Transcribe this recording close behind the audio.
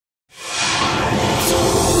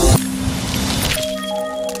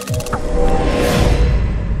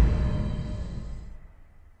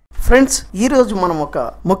Friends, ఈ రోజు మనం ఒక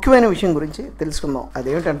ముఖ్యమైన విషయం గురించి తెలుసుకుందాం.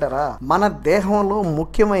 అదేమిటంటారా, మన దేహంలో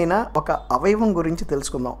ముఖ్యమైన ఒక అవయవం గురించి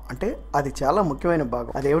తెలుసుకుందాం. అంటే అది చాలా ముఖ్యమైన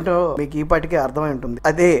భాగం. అదేమిటో మీకు ఈ పాటికే అర్థమై ఉంటుంది.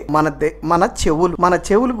 అదే మన చెవులు. మన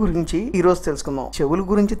చెవుల గురించి ఈ రోజు తెలుసుకుందాం. చెవుల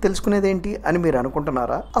గురించి తెలుసుకునేది ఏంటి అని మీరు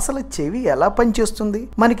అనుకుంటున్నారా? అసలు చెవి ఎలా పనిచేస్తుంది?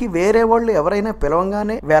 మనకి వేరే వాళ్ళు ఎవరైనా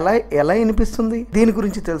పిలవంగానే ఎలా వినిపిస్తుంది? దీని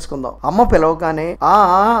గురించి తెలుసుకుందాం. అమ్మ పిలవగానే ఆ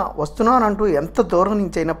వస్తున్నానంటూ ఎంత దూరం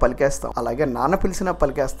నుంచి అయినా పలికేస్తాం. అలాగే నాన్న పిలిచినా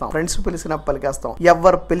పలికేస్తాం, ఫ్రెండ్స్ పిలిచినా పలికేస్తాం.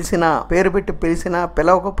 ఎవరు పిలిచినా, పేరు పెట్టి పిలిచినా,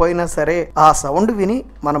 పిలవకపోయినా సరే ఆ సౌండ్ విని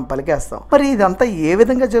మనం పలికేస్తాం. మరి ఇదంతా ఏ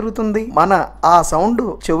విధంగా జరుగుతుంది? మన ఆ సౌండ్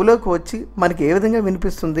చెవిలోకి వచ్చి మనకి ఏ విధంగా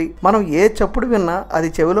వినిపిస్తుంది? మనం ఏ చప్పుడు విన్నా అది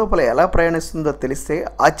చెవి లోపల ఎలా ప్రయాణిస్తుందో తెలిస్తే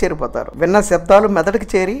ఆశ్చర్యపోతారు. విన్న శబ్దాలు మెదడుకి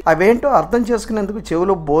చేరి అవేంటో అర్థం చేసుకునేందుకు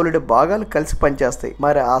చెవిలో బోలెడు భాగాలు కలిసి పనిచేస్తాయి.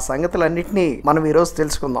 మరి ఆ సంగతులన్నింటినీ మనం ఈ రోజు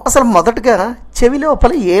తెలుసుకుందాం. అసలు మొదటగా చెవి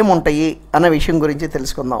లోపల ఏముంటాయి అన్న విషయం గురించి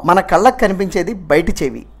తెలుసుకుందాం. మన కళ్ళకు కనిపించేది బయటి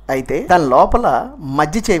చెవి అయితే దాని లోపల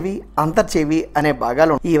మధ్య చెవి, అంతర్ చెవి అనే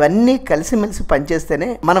భాగాలు. ఇవన్నీ కలిసిమెలిసి పనిచేస్తేనే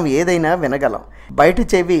మనం ఏదైనా వినగలం. బయట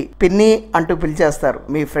చెవి పిన్ని అంటూ పిలిచేస్తారు.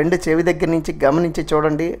 మీ ఫ్రెండ్ చెవి దగ్గర నుంచి గమనించి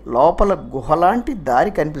చూడండి, లోపల గుహలాంటి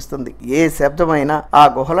దారి కనిపిస్తుంది. ఏ శబ్దమైనా ఆ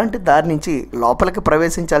గుహలాంటి దారి నుంచి లోపలికి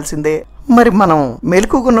ప్రవేశించాల్సిందే. మరి మనం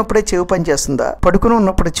మెలకుగున్నప్పుడే చెవి పని చేస్తుందా, పడుకుని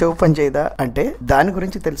ఉన్నప్పుడు చెవి పని చేయదా అంటే దాని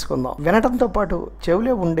గురించి తెలుసుకుందాం. వినటంతో పాటు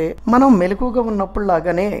చెవులే ఉండే మనం మెలకుగా ఉన్నప్పుడు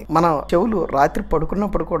లాగానే మన చెవులు రాత్రి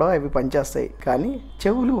పడుకున్నప్పుడు కూడా అవి పనిచేస్తాయి. కానీ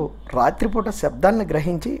చెవులు రాత్రిపూట శబ్దాలను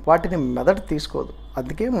గ్రహించి వాటిని మెదడు తీసుకోదు.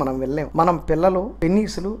 అందుకే మనం వెళ్ళలేం. మనం పిల్లలు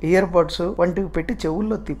పెన్నీసులు, ఇయర్ బడ్స్ వంటివి పెట్టి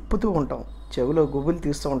చెవుల్లో తిప్పుతూ ఉంటాం, చెవులో గుబులు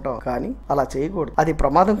తీస్తూ ఉంటాం. కానీ అలా చేయకూడదు, అది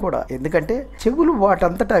ప్రమాదం కూడా. ఎందుకంటే చెవులు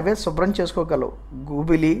వాటంతటా అవే శుభ్రం చేసుకోగలవు.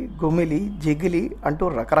 గుబిలి, గుమిలి, జిగిలి అంటూ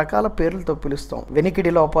రకరకాల పేర్లతో పిలుస్తాం.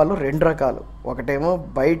 వెనికిడి లోపాలు రెండు రకాలు. ఒకటేమో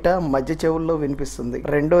బయట మధ్య చెవుల్లో వినిపిస్తుంది,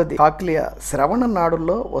 రెండోది కాక్లియా శ్రవణ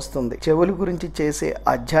నాడుల్లో వస్తుంది. చెవుల గురించి చేసే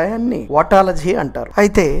అధ్యాయాన్ని ఓటాలజీ అంటారు.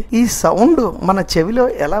 అయితే ఈ సౌండ్ మన చెవిలో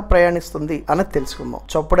ఎలా ప్రయాణిస్తుంది అని తెలుసుకుందాం.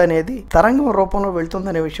 చప్పుడు అనేది తరంగం రూపంలో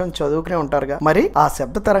వెళ్తుందనే విషయం చదువుకునే ఉంటారుగా. మరి ఆ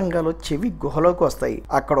శబ్ద తరంగాలు చెవి గుహలోకి వస్తాయి.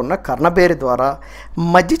 అక్కడున్న కర్ణబేరి ద్వారా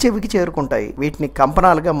మధ్య చెవికి చేరుకుంటాయి. వీటిని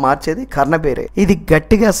కంపనాలుగా మార్చేది కర్ణబేరే. ఇది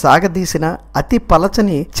గట్టిగా సాగదీసిన అతి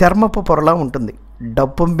పలచని చర్మపు పొరలా ఉంటుంది.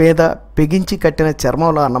 డప్పు మీద బిగించి కట్టిన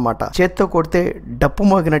చర్మంలో అన్నమాట. చేత్తో కొడితే డప్పు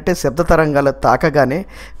మోగినట్టే శబ్ద తరంగాలు తాకగానే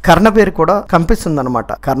కర్ణబేరి కూడా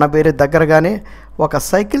కంపిస్తుందన్నమాట. కర్ణబేరి దగ్గరగానే ఒక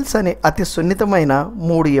సైకిల్స్ అనే అతి సున్నితమైన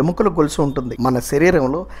 3 ఎముకల గొలుసు ఉంటుంది. మన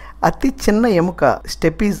శరీరంలో అతి చిన్న ఎముక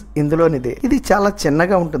స్టెపీస్ ఇందులోనిదే. ఇది చాలా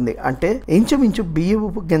చిన్నగా ఉంటుంది, అంటే ఇంచుమించు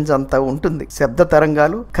బియ్యపు గింజ అంతా ఉంటుంది. శబ్ద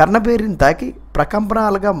తరంగాలు కర్ణబేరిని తాకి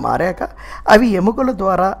ప్రకంపనాలుగా మారాక అవి ఎముకల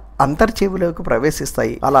ద్వారా అంతర్ చెవిలోకి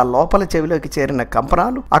ప్రవేశిస్తాయి. అలా లోపల చెవిలోకి చేరిన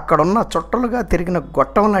కంపనాలు అక్కడున్న చుట్టలుగా తిరిగిన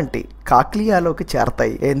గొట్టం లాంటి కాక్లియాలోకి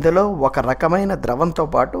చేరతాయి. ఇందులో ఒక రకమైన ద్రవంతో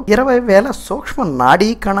పాటు 20,000 సూక్ష్మ నాడీ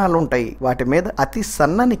కణాలు ఉంటాయి. వాటి మీద అతి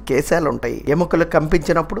సన్నని కేశాలు ఉంటాయి. ఎముకలు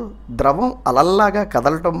కంపించినప్పుడు ద్రవం అలల్లాగా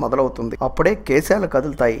కదలటం మొదలవుతుంది. అప్పుడే కేశాలు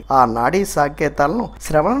కదులుతాయి. ఆ నాడీ సంకేతాలను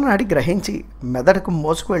శ్రవణ నాడి గ్రహించి మెదడుకు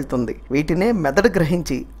మోసుకు వెళ్తుంది. వీటినే మెదడు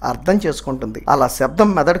గ్రహించి అర్థం చేసుకుంటుంది. అలా శబ్దం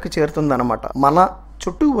మెదడుకు చేరుతుందన్నమాట. మన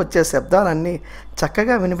చుట్టూ వచ్చే శబ్దాలన్నీ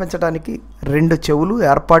చక్కగా వినిపించడానికి 2 చెవులు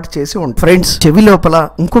ఏర్పాటు చేసి ఉంటాయి. ఫ్రెండ్స్, చెవి లోపల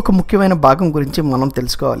ఇంకొక ముఖ్యమైన భాగం గురించి మనం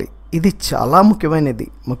తెలుసుకోవాలి. ఇది చాలా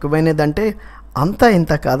ముఖ్యమైనది అంటే అంతా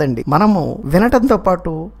ఇంత కాదండి. మనము వినటంతో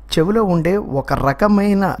పాటు చెవిలో ఉండే ఒక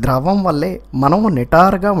రకమైన ద్రవం వల్లే మనము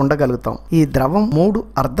నిటారుగా ఉండగలుగుతాం. ఈ ద్రవం 3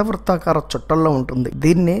 అర్ధవృత్తాకార చుట్టల్లో ఉంటుంది.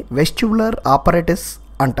 దీన్ని వెస్టిబులర్ ఆపరేటస్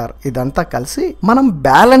అంటారు. ఇదంతా కలిసి మనం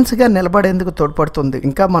బ్యాలెన్స్ గా నిలబడేందుకు తోడ్పడుతుంది.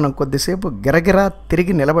 ఇంకా మనం కొద్దిసేపు గిరగిరా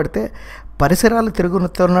తిరిగి నిలబడితే పరిసరాలు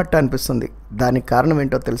తిరుగుతున్నట్టు అనిపిస్తుంది. దానికి కారణం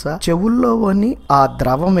ఏంటో తెలుసా? చెవుల్లోని ఆ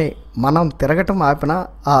ద్రవమే. మనం తిరగటం ఆపినా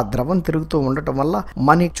ఆ ద్రవం తిరుగుతూ ఉండటం వల్ల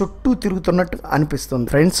మన చుట్టూ తిరుగుతున్నట్టు అనిపిస్తుంది.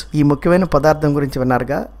 ఫ్రెండ్స్, ఈ ముఖ్యమైన పదార్థం గురించి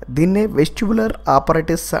విన్నారుగా, దీన్నే వెస్టిబులర్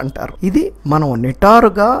ఆపరేటస్ అంటారు. ఇది మనం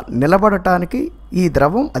నిటారుగా నిలబడటానికి ఈ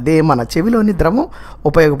ద్రవం, అదే మన చెవిలోని ద్రవం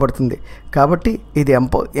ఉపయోగపడుతుంది. కాబట్టి ఇది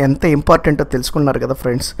ఎంత ఇంపార్టెంటో తెలుసుకున్నారు కదా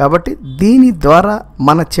ఫ్రెండ్స్. కాబట్టి దీని ద్వారా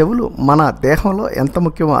మన చెవులు మన దేహంలో ఎంత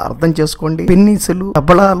ముఖ్యమో అర్థం చేసుకోండి. పిన్నీసులు,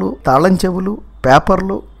 తబలాలు, తాళం చెవులు,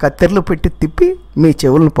 పేపర్లు, కత్తెరలు పెట్టి తిప్పి మీ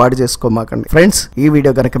చెవులను పాడు చేసుకోమాకండి. ఫ్రెండ్స్, ఈ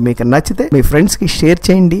వీడియో కనుక మీకు నచ్చితే మీ ఫ్రెండ్స్ కి షేర్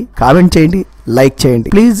చేయండి, కామెంట్ చేయండి, లైక్ చేయండి.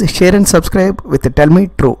 Please share and subscribe with tell me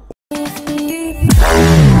true.